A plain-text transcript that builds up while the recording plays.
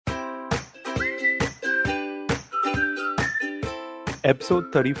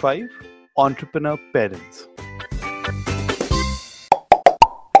Episode 35, Entrepreneur Parents.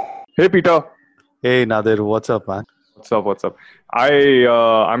 Hey Peter, Hey Nadir, what's up, man? what's up?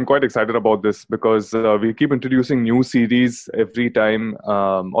 I'm quite excited about this because we keep introducing new series every time,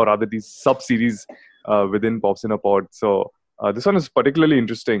 or rather these sub series within Pops in a Pod. So this one is particularly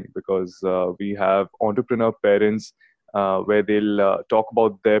interesting because we have entrepreneur parents where they'll talk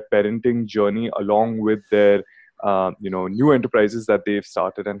about their parenting journey along with their new enterprises that they've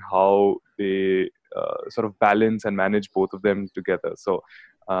started and how they sort of balance and manage both of them together. So.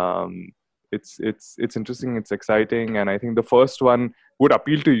 It's interesting, it's exciting, and I think the first one would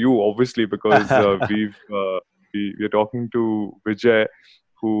appeal to you obviously because we're talking to Vijay,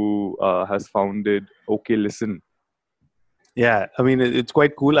 who has founded OK Listen. Yeah, I mean, it's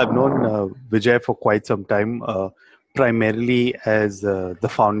quite cool. I've known Vijay for quite some time, primarily as the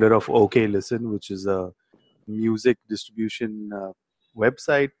founder of OK Listen, which is a music distribution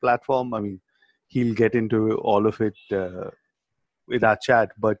website platform. I mean, he'll get into all of it in our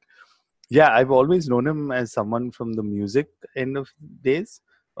chat, but yeah, I've always known him as someone from the music end of days.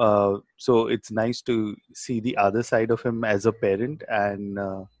 So it's nice to see the other side of him as a parent. And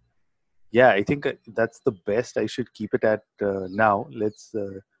yeah, I think that's the best I should keep it at now. Let's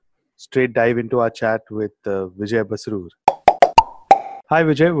straight dive into our chat with Vijay Basrur. Hi,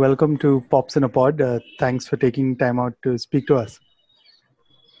 Vijay. Welcome to Pops in a Pod. Thanks for taking time out to speak to us.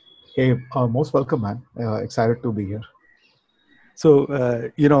 Hey, most welcome, man. Excited to be here.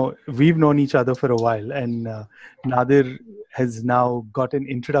 So, we've known each other for a while, and Nadir has now got an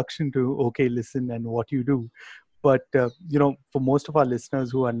introduction to OK Listen and what you do. But, for most of our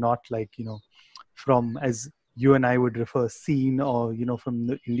listeners who are not from, as you and I would refer, scene or, from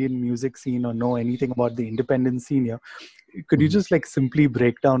the Indian music scene or know anything about the independent scene here, could you just simply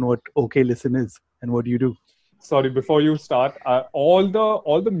break down what OK Listen is and what you do? Sorry, before you start, all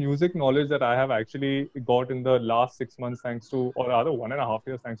the music knowledge that I have actually got in the last 6 months, thanks to, or rather 1.5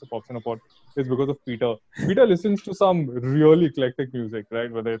 years, thanks to Pops in a Pod, is because of Peter. Peter listens to some really eclectic music,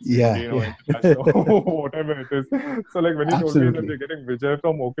 right? Whether it's Indian or international, whatever it is. So, when you told me that you're getting Vijay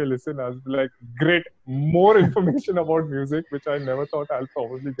from OK Listen, I was like, great, more information about music, which I never thought I'll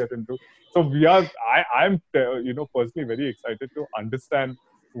probably get into. So I'm personally very excited to understand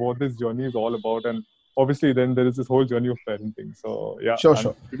what this journey is all about, and obviously then there is this whole journey of parenting. So yeah,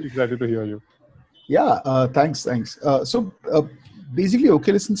 I'm pretty excited to hear you. Yeah, thanks. So basically,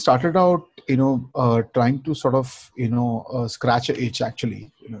 OK Listen started out, trying to sort of, scratch an itch actually.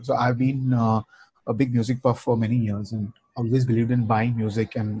 So I've been a big music buff for many years and always believed in buying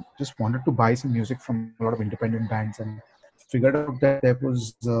music and just wanted to buy some music from a lot of independent bands and figured out that there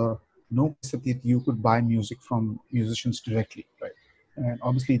was no place that you could buy music from musicians directly, right? And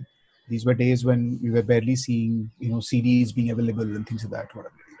obviously, these were days when we were barely seeing, CDs being available and things like that,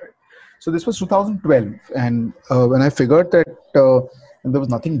 whatever. Right? So this was 2012, and when I figured that there was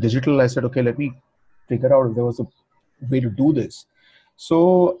nothing digital, I said, okay, let me figure out if there was a way to do this.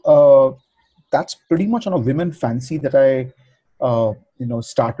 So that's pretty much on a women fancy that I,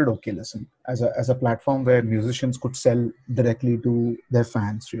 started OK Listen as a platform where musicians could sell directly to their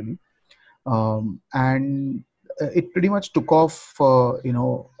fans, really, and it pretty much took off.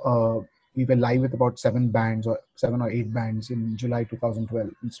 We were live with about 7 or 8 bands in July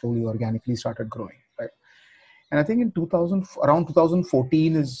 2012, and slowly, organically started growing. Right, and I think in around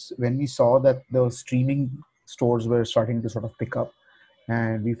 2014 is when we saw that the streaming stores were starting to sort of pick up,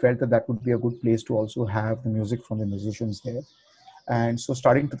 and we felt that would be a good place to also have the music from the musicians there. And so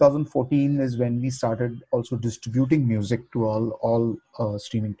starting 2014 is when we started also distributing music to all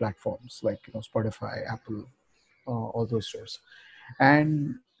streaming platforms like Spotify, Apple, all those stores.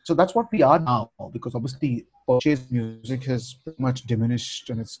 And so that's what we are now, because obviously purchased music has pretty much diminished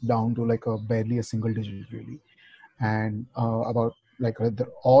and it's down to barely a single digit really. And about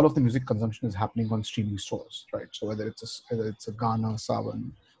all of the music consumption is happening on streaming stores, right? So whether it's a Gaana,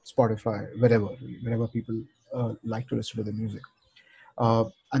 Saavn, Spotify, wherever people like to listen to the music.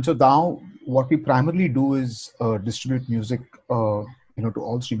 And so now what we primarily do is distribute music, to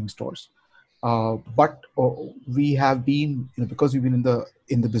all streaming stores. But we have been, because we've been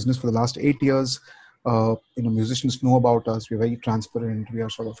in the business for the last 8 years, musicians know about us. We're very transparent. We are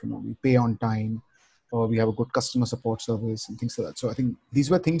sort of, we pay on time. We have a good customer support service and things like that. So I think these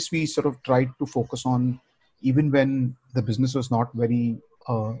were things we sort of tried to focus on even when the business was not very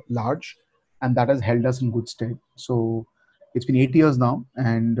large, and that has held us in good stead. So it's been 8 years now,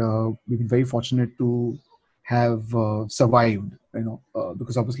 and we've been very fortunate to have survived,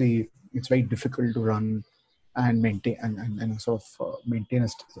 because obviously it's very difficult to run and maintain and sort of maintain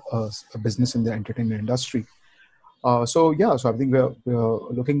a business in the entertainment industry. So I think we're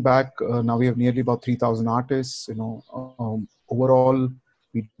looking back now. We have nearly about 3,000 artists. Overall,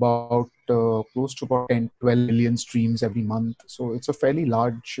 we do about close to about 10, 12 million streams every month. So it's a fairly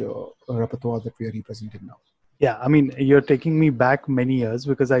large repertoire that we are representing now. Yeah, I mean, you're taking me back many years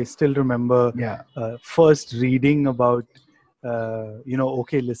because I still remember first reading about,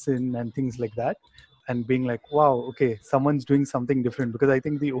 OK Listen and things like that, and being like, wow, okay, someone's doing something different. Because I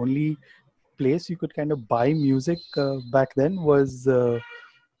think the only place you could kind of buy music back then was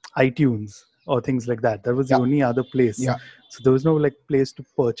iTunes or things like that. That was the only other place. Yeah. So there was no like place to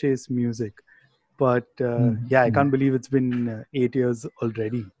purchase music. But I can't believe it's been 8 years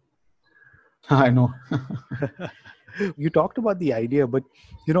already. I know. You talked about the idea, but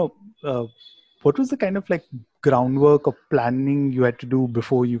what was the kind of like groundwork or planning you had to do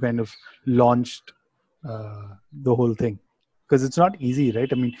before you kind of launched the whole thing? Because it's not easy,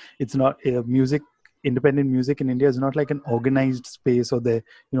 right? I mean, it's not independent music in India is not like an organized space, or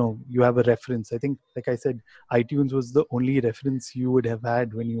you have a reference. I think, like I said, iTunes was the only reference you would have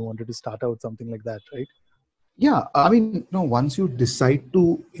had when you wanted to start out something like that, right? Yeah, I mean, once you decide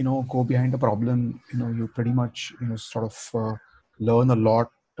to, go behind the problem, you pretty much, sort of learn a lot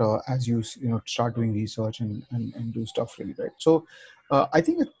as you, start doing research and do stuff really, right? So I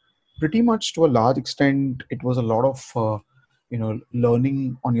think pretty much to a large extent, it was a lot of,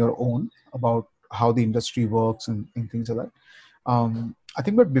 learning on your own about how the industry works and things like that. I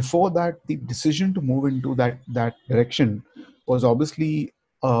think, but before that, the decision to move into that direction was obviously,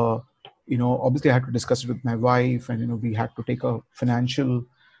 obviously I had to discuss it with my wife, and we had to take a financial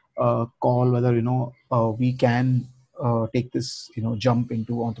call whether we can take this jump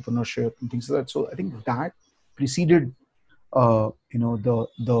into entrepreneurship and things like that. So I think that preceded the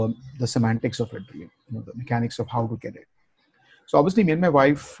semantics of it, really, the mechanics of how to get it. So obviously, me and my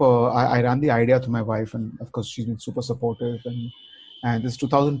wife, I ran the idea to my wife, and of course, she's been super supportive. And this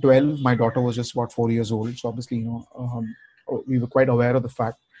 2012, my daughter was just about 4 years old. So obviously, we were quite aware of the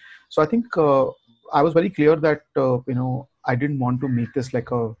fact. So I think I was very clear that I didn't want to make this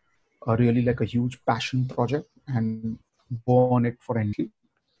like a really like a huge passion project and go on it for endlessly.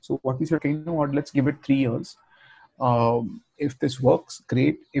 So what we said, okay, let's give it 3 years. If this works,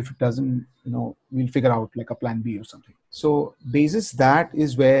 great. If it doesn't, we'll figure out like a plan B or something. So basis that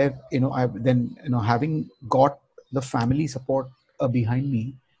is where, I then, having got the family support behind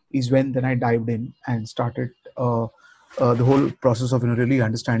me is when then I dived in and started the whole process of, really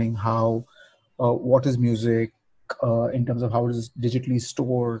understanding how, what is music in terms of how it is digitally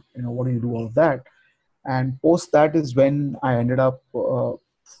stored, what do you do all of that. And post that is when I ended up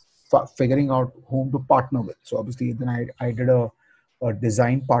figuring out whom to partner with. So obviously then I did a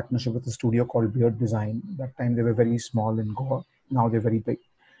design partnership with a studio called Beard Design. That time they were very small in Goa. Now they're very big.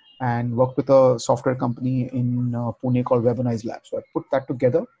 And worked with a software company in Pune called Webonize Labs. So I put that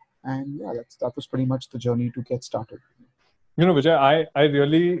together, and that was pretty much the journey to get started. Vijay, I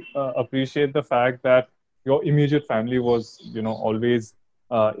really appreciate the fact that your immediate family was, always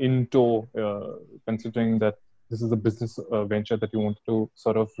in tow, considering that this is a business venture that you want to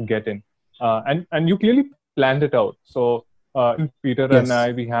sort of get in. And you clearly planned it out. So Peter Yes. and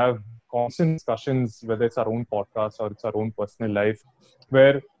I, we have constant discussions, whether it's our own podcast or it's our own personal life,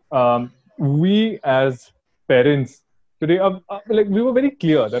 where we as parents today, like we were very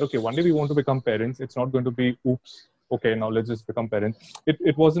clear that, okay, one day we want to become parents. It's not going to be, oops, okay, now let's just become parents.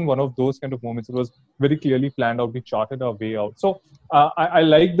 It wasn't one of those kind of moments. It was very clearly planned out. We charted our way out. So I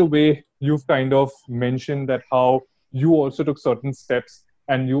like the way you've kind of mentioned that how you also took certain steps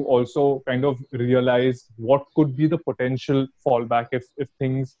and you also kind of realized what could be the potential fallback if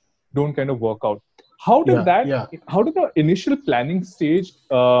things don't kind of work out. How did how did the initial planning stage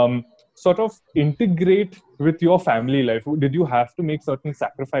sort of integrate with your family life? Did you have to make certain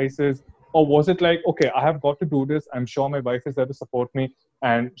sacrifices? Or was it like, okay, I have got to do this. I'm sure my wife is there to support me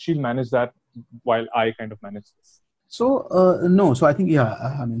and she'll manage that while I kind of manage this? So, no. So I think,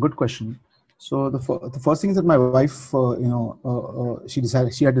 good question. So the first thing is that my wife, she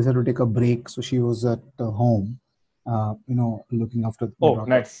had decided to take a break. So she was at home, looking after the daughter.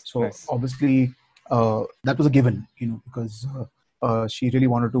 Nice. So nice. Obviously that was a given, because she really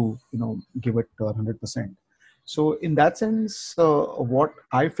wanted to, give it 100%. So in that sense, what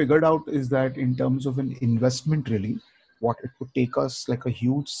I figured out is that in terms of an investment, really, what it would take us like a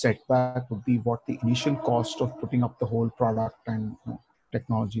huge setback would be what the initial cost of putting up the whole product and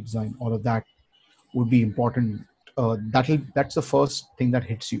technology design, all of that would be important. That's the first thing that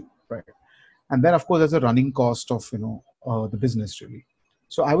hits you, right? And then of course there's a running cost of the business, really.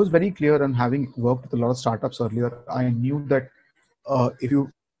 So I was very clear, and having worked with a lot of startups earlier, I knew that if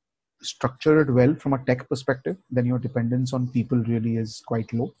you structure it well from a tech perspective, then your dependence on people really is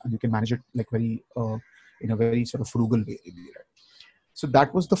quite low, and you can manage it like very in a very sort of frugal way, really, right? So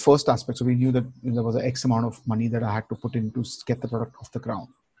that was the first aspect. So we knew that there was an X amount of money that I had to put in to get the product off the ground.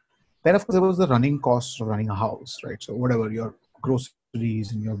 Then, of course, there was the running costs of running a house, right? So whatever your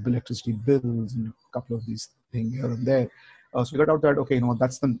groceries and your electricity bills and a couple of these things here and there. So we got out that, okay,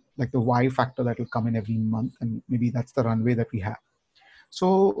 that's the Y factor that will come in every month, and maybe that's the runway that we have.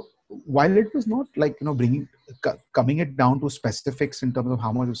 So while it was not like, coming it down to specifics in terms of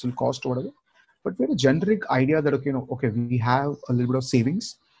how much this will cost or whatever, but we had a generic idea that, okay, we have a little bit of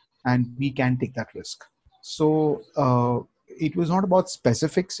savings and we can take that risk. So it was not about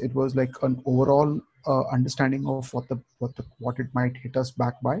specifics. It was like an overall understanding of what it might hit us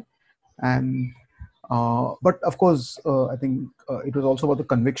back by. And but of course, I think it was also about the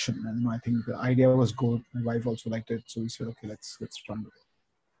conviction, and I think the idea was good. My wife also liked it, so we said, okay, let's run with it.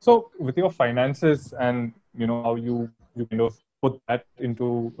 So with your finances and how you kind of put that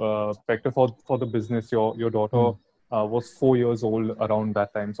into perspective for the business, your daughter was 4 years old around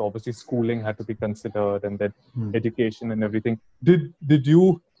that time, so obviously schooling had to be considered, and then education and everything. Did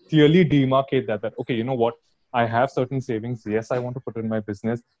you clearly demarcate that okay, you know what, I have certain savings, yes, I want to put in my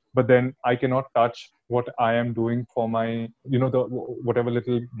business, but then I cannot touch what I am doing for my, the whatever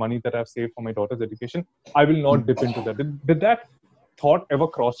little money that I've saved for my daughter's education, I will not dip into that. Did that thought ever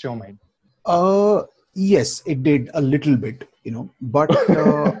cross your mind? Yes, it did a little bit, but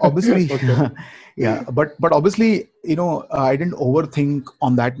obviously, yeah, but obviously, I didn't overthink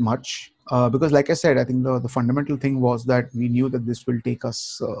on that much because, like I said, I think the fundamental thing was that we knew that this will take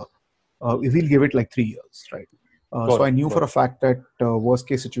us, we'll give it like 3 years, right? So I knew for a fact that worst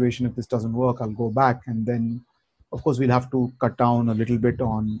case situation, if this doesn't work, I'll go back, and then, of course, we'll have to cut down a little bit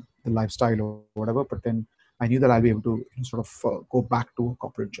on the lifestyle or whatever. But then I knew that I'll be able to sort of go back to a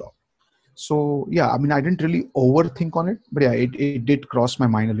corporate job. So yeah, I mean, I didn't really overthink on it, but yeah, it did cross my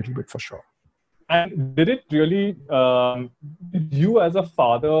mind a little bit for sure. And did it really, did you as a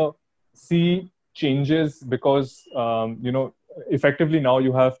father see changes because, effectively now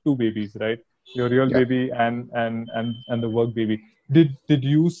you have two babies, right? Your real baby and the work baby. Did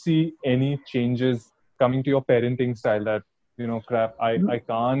you see any changes coming to your parenting style that, crap, I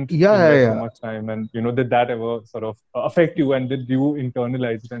can't invest so much time, and, did that ever sort of affect you, and did you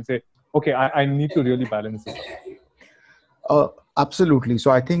internalize it and say, okay, I need to really balance it? Absolutely.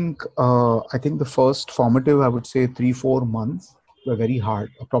 So I think the first formative, I would say 3-4 months were very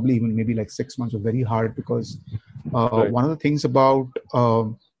hard, probably even maybe like 6 months were very hard, because one of the things about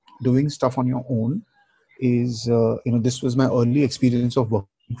doing stuff on your own is, this was my early experience of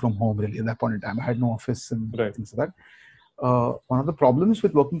working from home really at that point in time. I had no office and things like that. One of the problems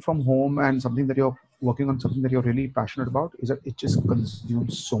with working from home and something that you're working on, something that you're really passionate about, is that it just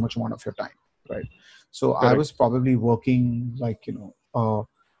consumes so much amount of your time, right? So I was probably working like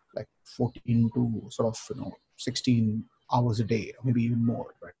 14 to sort of 16 hours a day, maybe even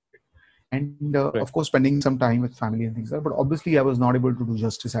more, right? And of course spending some time with family and things like that, but obviously I was not able to do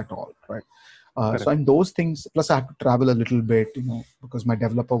justice at all, right? So in those things, plus I had to travel a little bit, because my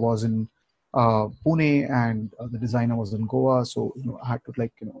developer was in Pune and the designer was in Goa, so I had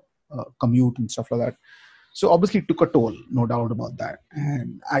to commute and stuff like that. So obviously it took a toll, no doubt about that.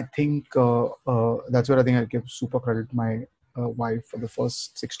 And I think that's where I think I give super credit to my wife for the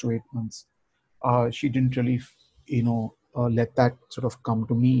first 6 to 8 months. She didn't really, let that sort of come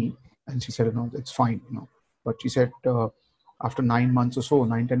to me. And she said, it's fine, But she said, after 9 months or so,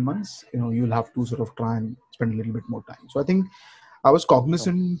 9-10 months, you'll have to sort of try and spend a little bit more time. So I think I was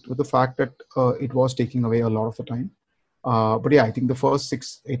cognizant with the fact that it was taking away a lot of the time. But yeah, I think the first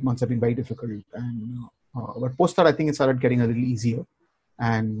 6-8 months have been very difficult. And but post that, I think it started getting a little easier.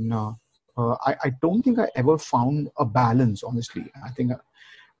 And I don't think I ever found a balance, honestly. I think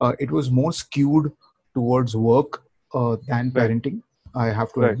it was more skewed towards work than parenting, I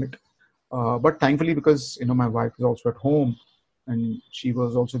have to admit. But thankfully, because, my wife was also at home and she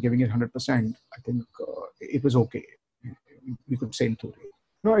was also giving it 100%, I think it was okay. We could sail through it.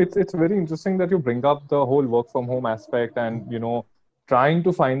 No, it's very interesting that you bring up the whole work from home aspect and, trying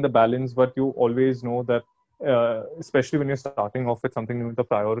to find the balance, but you always know that, especially when you're starting off with something new, the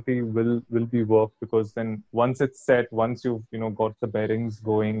priority will be work, because then once it's set, once you've, got the bearings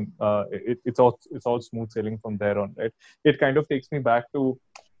going, it's all smooth sailing from there on, right? It kind of takes me back to,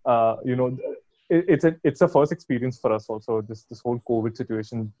 it's a first experience for us also, this whole COVID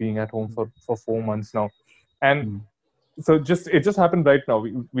situation, being at home for 4 months now. And so it just happened right now.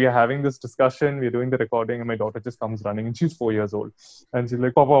 We are having this discussion, we're doing the recording, and my daughter just comes running, and she's 4 years old. And she's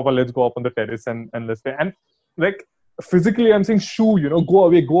like, Papa, let's go up on the terrace and let's play. And like, physically I'm saying, shoo, go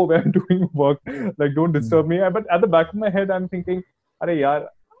away, I'm doing work, like don't disturb me. But at the back of my head I'm thinking, Arey yaar,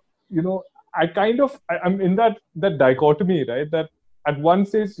 I'm in that dichotomy, right? That at one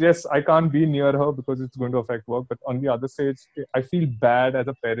stage, yes, I can't be near her because it's going to affect work, but on the other stage, I feel bad as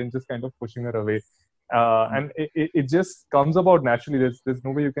a parent just kind of pushing her away. And it just comes about naturally. There's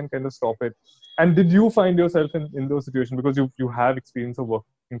no way you can kind of stop it. And did you find yourself in those situations, because you have experience of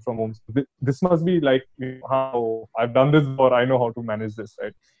working from home? So this must be like, how I've done this before, I know how to manage this,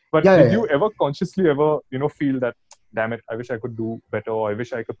 right? But did you ever consciously feel that, damn it, I wish I could do better, or I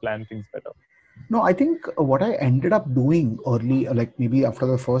wish I could plan things better? No, I think what I ended up doing early, like maybe after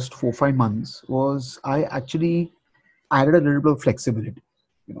the first 4-5 months, was I actually added a little bit of flexibility.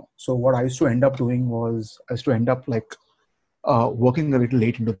 So what I used to end up doing was I used to end up like working a little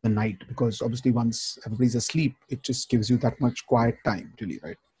late into the night, because obviously once everybody's asleep, it just gives you that much quiet time, really,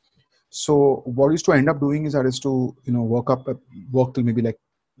 right? So what I used to end up doing is I used to work till maybe like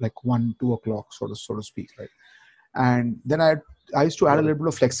 1-2 o'clock, so to speak, right? And then I used to add a little bit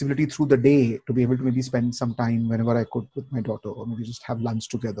of flexibility through the day to be able to maybe spend some time whenever I could with my daughter, or maybe just have lunch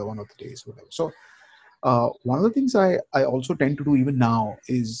together one of the days, whatever. So one of the things I also tend to do even now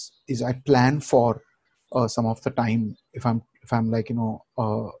is I plan for some of the time if I'm like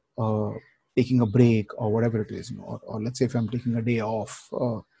taking a break or whatever it is, or let's say if I'm taking a day off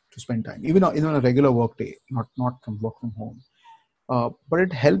to spend time, even in a regular work day, not from work from home. But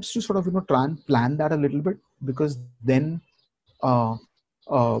it helps to sort of try and plan that a little bit, because then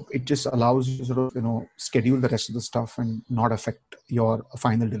it just allows you to sort of schedule the rest of the stuff and not affect your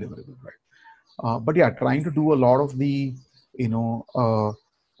final deliverable, right? But yeah, trying to do a lot of the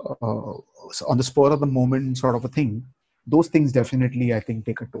on the spur of the moment sort of a thing, those things definitely I think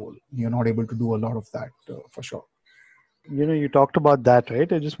take a toll. You're not able to do a lot of that for sure. You talked about that,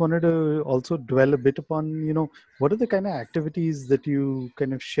 right? I just wanted to also dwell a bit upon, what are the kind of activities that you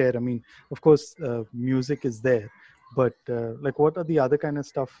kind of share? I mean, of course, music is there, but like, what are the other kind of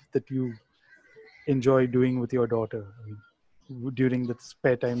stuff that you enjoy doing with your daughter? I mean, during the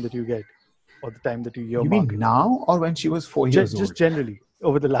spare time that you get, or the time that you mean now, or when she was 4 years old? Just generally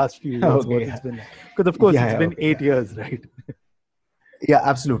over the last few years, what it's been like. Because of course it's been 8 years, right? Yeah,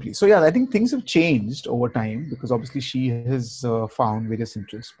 absolutely. So yeah, I think things have changed over time, because obviously she has found various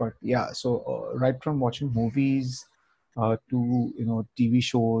interests. But yeah, so right from watching movies to TV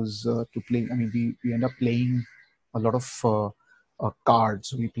shows to playing. I mean, we end up playing a lot of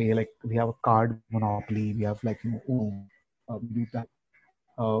cards. We have a card Monopoly. We have Uno. We do that.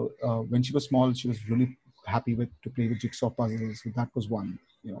 When she was small, she was really happy to play with jigsaw puzzles. So that was one.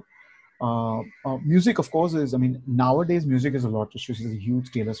 Music, of course, nowadays music is a lot. She's a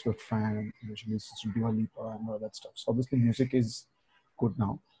huge Taylor Swift fan, and she listens to Dua Lipa and all that stuff. So obviously music is good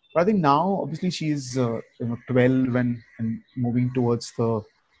now. But I think now, obviously, she's 12 and moving towards the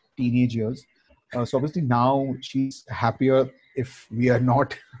teenage years. So obviously now she's happier if we are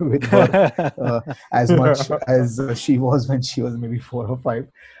not with her as much as she was when she was maybe 4 or 5.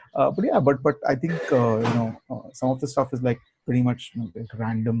 But yeah, but I think some of the stuff is like pretty much like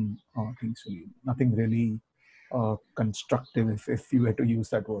random things. Really, nothing really constructive, if you were to use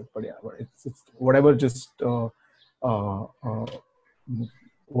that word. But yeah, it's whatever just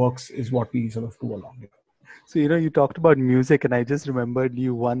works is what we sort of do along with. So, you talked about music, and I just remembered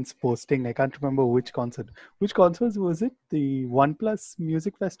you once posting, I can't remember which concert. Which concert was it? The OnePlus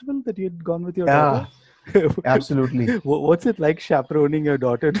Music Festival that you had gone with your daughter? Absolutely. What's it like chaperoning your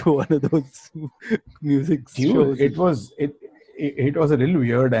daughter to one of those music shows? It was a little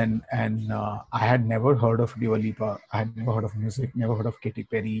weird, and I had never heard of Dua Lipa. I had never heard of music, never heard of Katy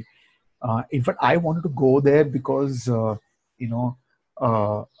Perry. In fact, I wanted to go there because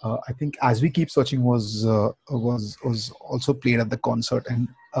I think As We Keep Searching was also played at the concert, and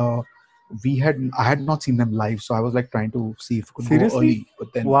I had not seen them live, so I was like trying to see if we could go early.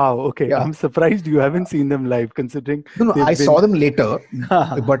 But then, wow, okay, yeah. I'm surprised you haven't seen them live, considering. No, I saw them later,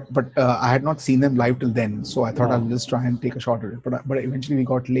 but I had not seen them live till then, so I thought I'll just try and take a shot at it. But eventually we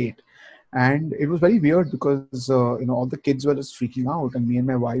got late, and it was very weird because all the kids were just freaking out, and me and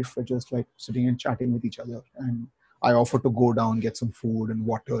my wife were just like sitting and chatting with each other, and I offered to go down, get some food and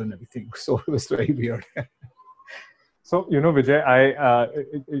water and everything. So it was very weird. So, Vijay,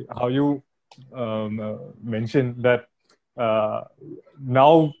 how you mentioned that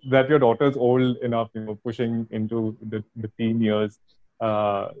now that your daughter's old enough, pushing into the teen years,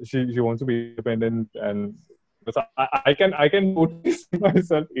 she wants to be independent, and so I can totally see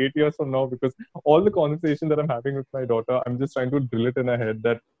myself 8 years from now, because all the conversation that I'm having with my daughter, I'm just trying to drill it in her head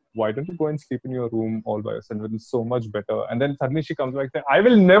that why don't you go and sleep in your room all by yourself? It's so much better. And then suddenly she comes back saying, I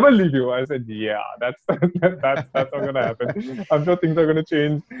will never leave you. I said, yeah, that's not going to happen. I'm sure things are going to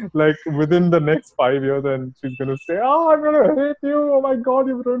change like within the next 5 years, and she's going to say, oh, I'm going to hate you. Oh my God,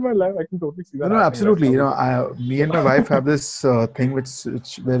 you've ruined my life. I can totally see that. No, absolutely. Me and my wife have this thing which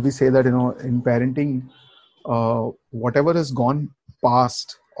where we say that, in parenting, whatever has gone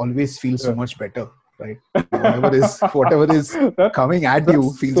past always feels so much better, right? Whatever is coming at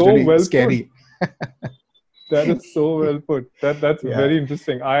you feels so really scary. That is so well put. That's very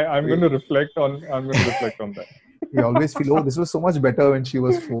interesting. I'm going to reflect on that. You always feel, oh, this was so much better when she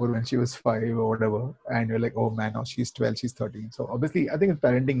was 4, when she was 5 or whatever, and you're like, oh man, now she's 12, she's 13. So obviously, I think in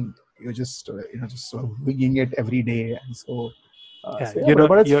parenting, you're just just sort of winging it every day, and so. But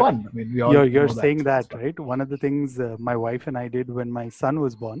it's fun. I mean, you're saying that, right? One of the things my wife and I did when my son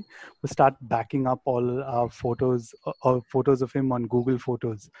was born was start backing up all our photos photos of him on Google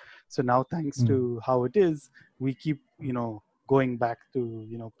Photos. So now, thanks to how it is, we keep going back to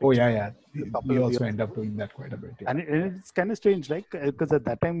Oh yeah. We also end up doing that quite a bit. Yeah. And it's kind of strange, like, because at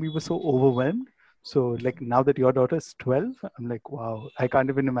that time we were so overwhelmed. So like now that your daughter's 12, I'm like, wow, I can't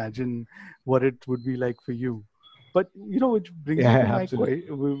even imagine what it would be like for you. But which brings me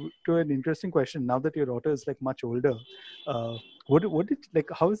to an interesting question. Now that your daughter is like much older, what did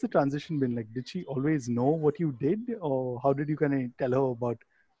how has the transition been like? Did she always know what you did, or how did you kind of tell her about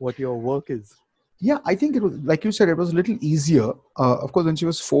what your work is? Yeah, I think it was, like you said, it was a little easier. Of course, when she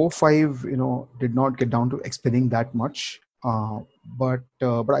was 4, 5, did not get down to explaining that much. But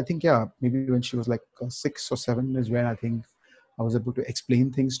I think, maybe when she was like 6 or 7 is when I think I was able to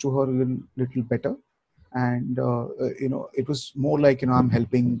explain things to her a little better. And, it was more like, I'm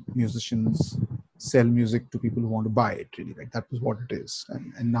helping musicians sell music to people who want to buy it, really. Like that was what it is.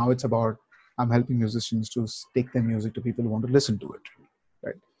 And now it's about, I'm helping musicians to take their music to people who want to listen to it,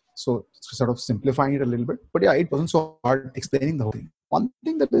 right? So sort of simplifying it a little bit. But yeah, it wasn't so hard explaining the whole thing. One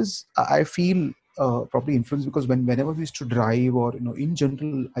thing that is, I feel probably influenced, because whenever we used to drive or, in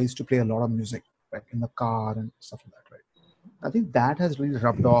general, I used to play a lot of music, right, in the car and stuff like that, right? I think that has really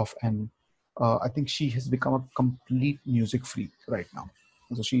rubbed off, and I think she has become a complete music freak right now.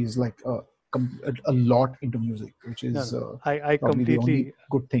 So she is like a lot into music, which is I probably the only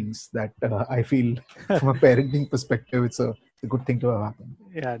good things that I feel from a parenting perspective. It's a good thing to have happened.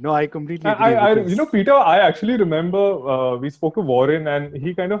 Yeah, no, I completely agree. Peter, I actually remember we spoke to Warren, and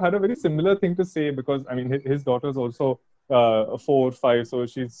he kind of had a very similar thing to say, because I mean his daughter's also 4, 5, so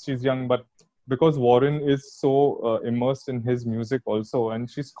she's young, but because Warren is so immersed in his music also, and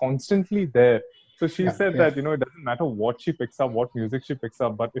she's constantly there. So she said that, it doesn't matter what she picks up, what music she picks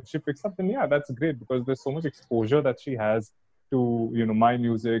up, but if she picks up, then that's great, because there's so much exposure that she has to, my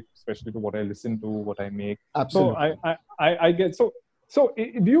music, especially to what I listen to, what I make. Absolutely. So I get, so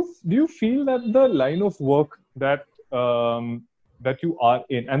do you feel that the line of work that you are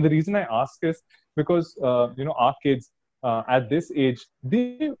in, and the reason I ask is because, our kids at this age,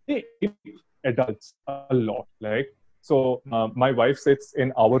 they adults a lot, like, so my wife sits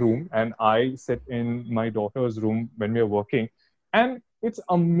in our room and I sit in my daughter's room when we're working, and it's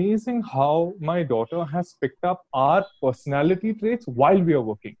amazing how my daughter has picked up our personality traits while we are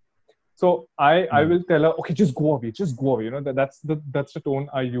working. So I will tell her, okay, just go away, that's the tone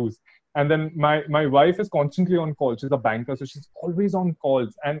I use. And then my wife is constantly on call. She's a banker, so she's always on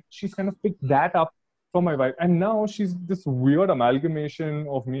calls, and she's kind of picked that up from my wife. And now she's this weird amalgamation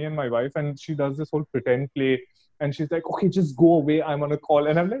of me and my wife, and she does this whole pretend play, and she's like, okay, just go away, I'm on a call.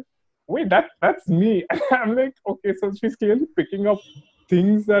 And I'm like, wait, that's me. And I'm like, okay, so she's clearly picking up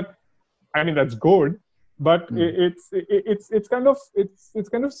things that, I mean, that's good, but it's kind of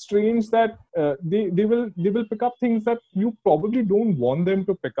strange that they will pick up things that you probably don't want them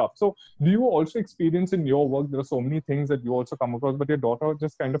to pick up. So do you also experience in your work, there are so many things that you also come across, but your daughter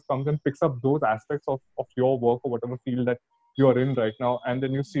just kind of comes and picks up those aspects of your work or whatever field that you're in right now, and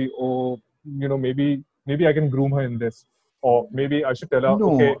then you see, oh, maybe I can groom her in this, or maybe I should tell her,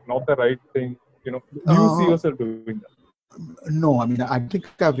 okay, not the right thing. Do you see yourself doing that? No, I mean, I think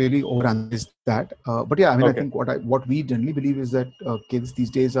I've really overanalyzed that. But yeah, I mean, I think what we generally believe is that kids these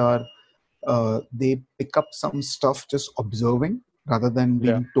days are, they pick up some stuff just observing rather than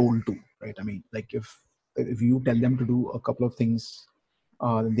being told to, right? I mean, like if you tell them to do a couple of things,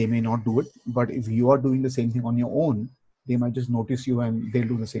 they may not do it. But if you are doing the same thing on your own, they might just notice you and they'll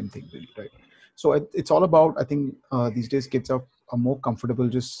do the same thing, really, right? So it's all about, I think these days kids are more comfortable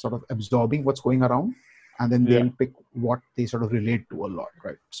just sort of absorbing what's going around, and then they'll pick what they sort of relate to a lot,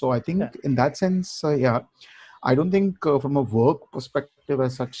 right? So I think in that sense, I don't think from a work perspective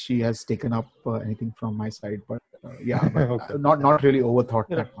as such, she has taken up anything from my side. But Yeah, but Okay. not really overthought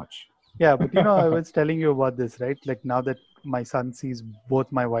Yeah. that much. Yeah, but I was telling you about this, right? Like now that my son sees both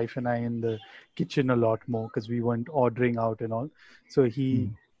my wife and I in the kitchen a lot more because we weren't ordering out and all. So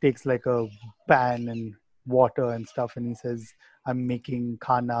he takes like a pan and water and stuff and he says, I'm making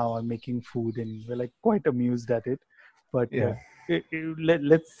khana or I'm making food. And we're like quite amused at it. But Yeah.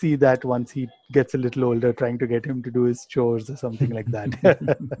 let's see that once he gets a little older, trying to get him to do his chores or something like that.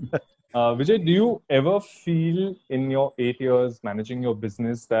 Vijay, do you ever feel in your 8 years managing your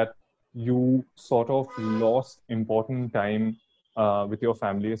business that you sort of lost important time with your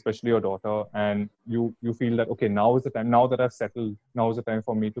family, especially your daughter, and you feel that, okay, now is the time, now that I've settled, now is the time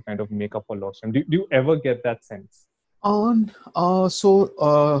for me to kind of make up for lost time. Do you ever get that sense? No,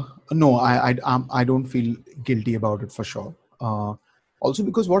 I don't feel guilty about it for sure. Also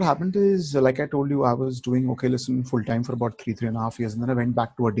because what happened is, like I told you, I was doing OK Listen full time for about 3.5 years, and then I went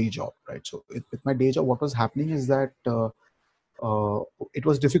back to a day job, right? So with my day job, what was happening is that it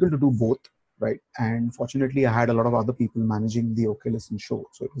was difficult to do both, right? And fortunately, I had a lot of other people managing the OK Listen show,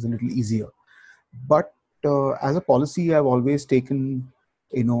 so it was a little easier. But as a policy, I've always taken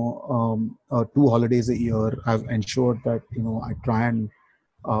 2 holidays a year. I've ensured that I try and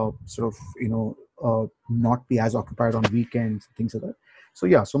sort of not be as occupied on weekends, things like that. So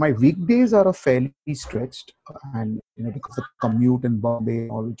yeah, so my weekdays are a fairly stretched, and because the commute in Bombay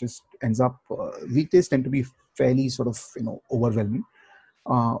all just ends up, weekdays tend to be fairly sort of overwhelming.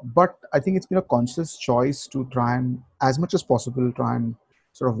 But I think it's been a conscious choice to try and, as much as possible, try and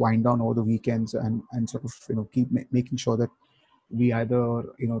sort of wind down over the weekends and sort of keep making sure that we either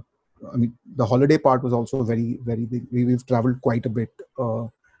I mean, the holiday part was also very very big. We've traveled quite a bit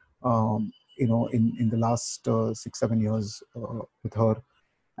in the last 6-7 years with her,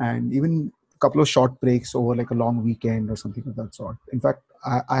 and even a couple of short breaks over like a long weekend or something of that sort. In fact,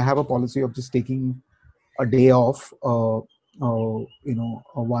 I have a policy of just taking a day off once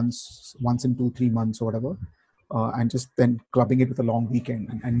in 2-3 months or whatever, and just then clubbing it with a long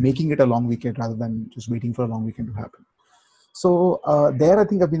weekend and making it a long weekend rather than just waiting for a long weekend to happen. So there, I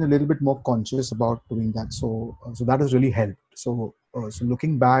think I've been a little bit more conscious about doing that. So that has really helped. So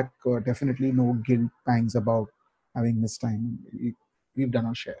looking back, definitely no guilt pangs about having missed time. We've done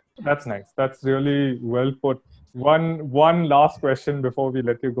our share. That's nice. That's really well put. One last question before we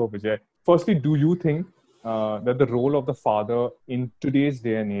let you go, Vijay. Firstly, do you think that the role of the father in today's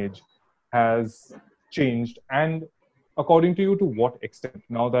day and age has changed? And according to you, to what extent?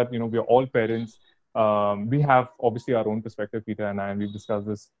 Now that we are all parents, we have obviously our own perspective, Peter and I, and we've discussed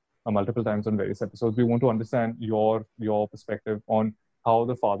this multiple times on various episodes. We want to understand your perspective on how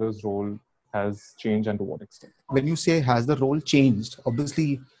the father's role has changed and to what extent. When you say has the role changed,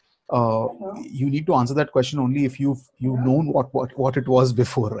 obviously you need to answer that question only if you've known what it was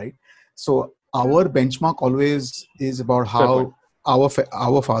before, right? So our benchmark always is about how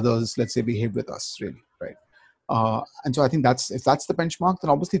our fathers, let's say, behaved with us, really, right? And so I think if that's the benchmark, then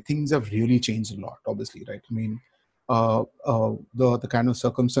obviously things have really changed a lot, obviously, right? I mean, the kind of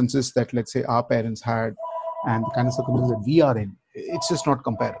circumstances that, let's say, our parents had and the kind of circumstances that we are in, it's just not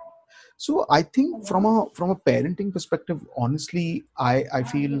comparable. So I think from a parenting perspective, honestly, I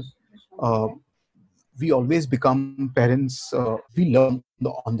feel we always become parents. We learn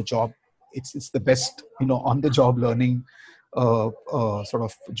on the job. It's the best on the job learning sort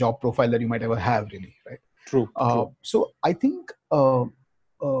of job profile that you might ever have, really, right? True. So I think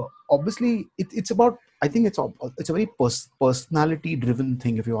obviously it's about, I think it's a very personality driven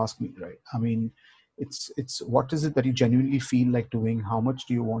thing, if you ask me, right? I mean, it's what is it that you genuinely feel like doing? How much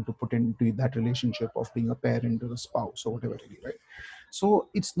do you want to put into that relationship of being a parent or a spouse or whatever, really, right? So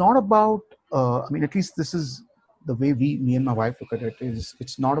it's not about I mean, at least this is the way me and my wife look at it, is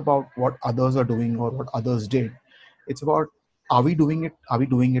it's not about what others are doing or what others did. It's about, are we doing it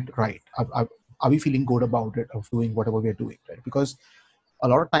right? Are we feeling good about it, of doing whatever we're doing, right? Because a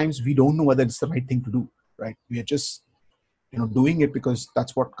lot of times we don't know whether it's the right thing to do, right? We are just doing it because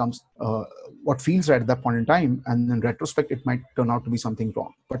that's what comes, what feels right at that point in time, and in retrospect it might turn out to be something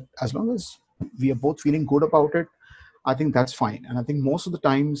wrong. But as long as we are both feeling good about it, I think that's fine. And I think most of the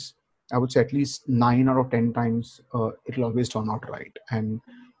times, I would say at least 9 out of 10 times, it'll always turn out right. And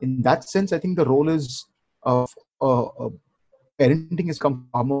in that sense, I think the role is of parenting has become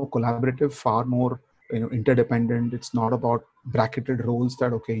far more collaborative, far more interdependent. It's not about bracketed roles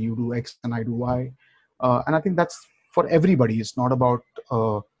that, okay, you do X and I do Y. And I think that's for everybody. It's not about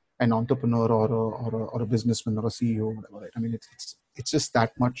an entrepreneur or a businessman or a CEO, whatever, right? I mean, it's just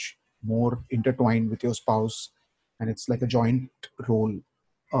that much more intertwined with your spouse, and it's like a joint role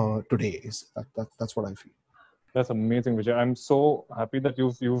today. That's what I feel. That's amazing, Vijay. I'm so happy that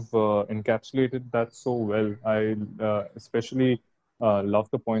you've encapsulated that so well. I especially love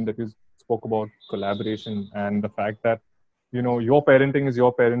the point that you spoke about collaboration and the fact that your parenting is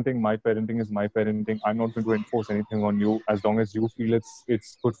your parenting, my parenting is my parenting. I'm not going to enforce anything on you as long as you feel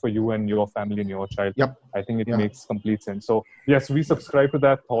it's good for you and your family and your child. Yep. I think it makes complete sense. So yes, we subscribe to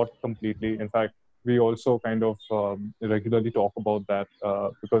that thought completely. In fact, we also kind of regularly talk about that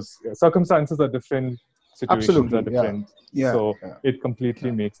because circumstances are different. Situations are different, so it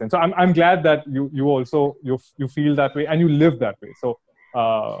completely makes sense. So I'm glad that you also you feel that way and you live that way. So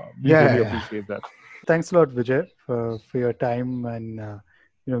we really appreciate that. Thanks a lot, Vijay, for your time, and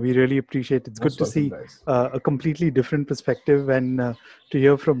we really appreciate it. It's good to see a completely different perspective and to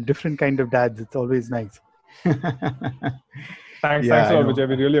hear from different kind of dads. It's always nice. Thanks a lot, Vijay.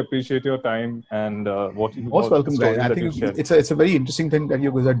 We really appreciate your time and what you most welcome, guys. I think it's a very interesting thing that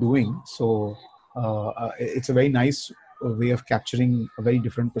you guys are doing. So. It's a very nice way of capturing a very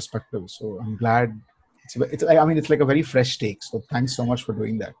different perspective. So I'm glad. It's like a very fresh take. So thanks so much for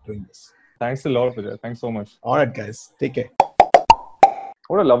doing this. Thanks a lot, Vijay. Thanks so much. All right, guys. Take care.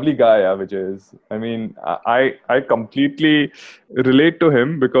 What a lovely guy, Vijay is. I mean, I completely relate to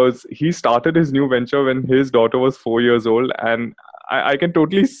him because he started his new venture when his daughter was 4 years old, and I can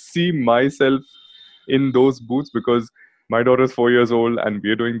totally see myself in those boots because my daughter is 4 years old and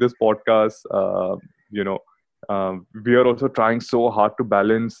we are doing this podcast. We are also trying so hard to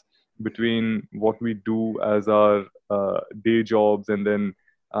balance between what we do as our day jobs and then,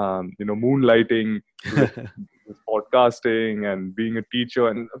 moonlighting with podcasting and being a teacher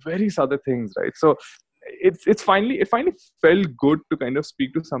and various other things, right? So it finally felt good to kind of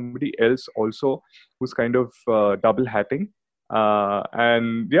speak to somebody else also who's kind of double hatting.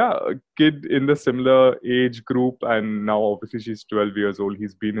 And a kid in the similar age group, and now obviously she's 12 years old.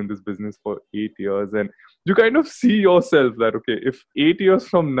 He's been in this business for 8 years, and you kind of see yourself that, okay, if 8 years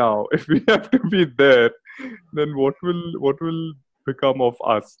from now, if we have to be there, then what will become of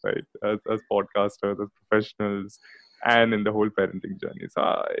us, right? As podcasters, as professionals, and in the whole parenting journey. So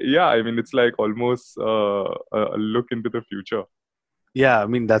I mean, it's like almost a look into the future. Yeah, I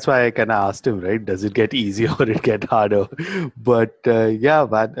mean, that's why I kind of asked him, right? Does it get easier or it get harder? But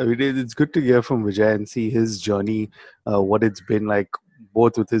man, I mean, it's good to hear from Vijay and see his journey, what it's been like,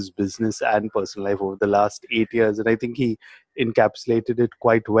 both with his business and personal life over the last 8 years. And I think he encapsulated it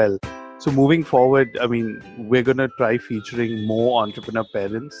quite well. So moving forward, I mean, we're going to try featuring more entrepreneur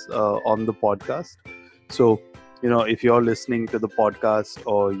parents on the podcast. So, if you're listening to the podcast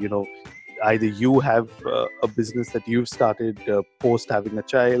or, either you have a business that you've started post having a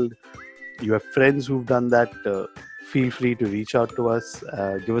child, you have friends who've done that, feel free to reach out to us.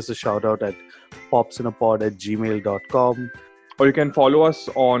 Give us a shout out at popsinapod@gmail.com. Or you can follow us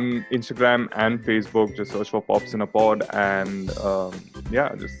on Instagram and Facebook. Just search for Pops in a Pod and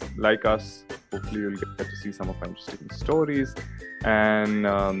just like us. Hopefully you'll get to see some of our interesting stories. And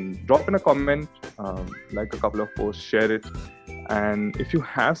drop in a comment, like a couple of posts, share it. And if you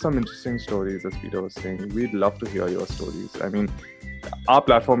have some interesting stories, as Peter was saying, we'd love to hear your stories. I mean, our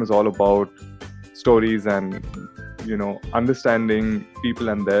platform is all about stories and, understanding people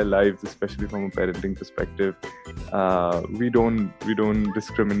and their lives, especially from a parenting perspective. We don't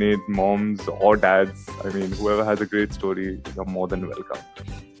discriminate moms or dads. I mean, whoever has a great story, you're more than welcome.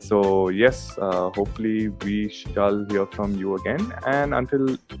 So yes, hopefully we shall hear from you again. And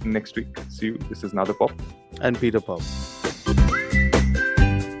until next week, see you. This is Nada Pop and Peter Pop.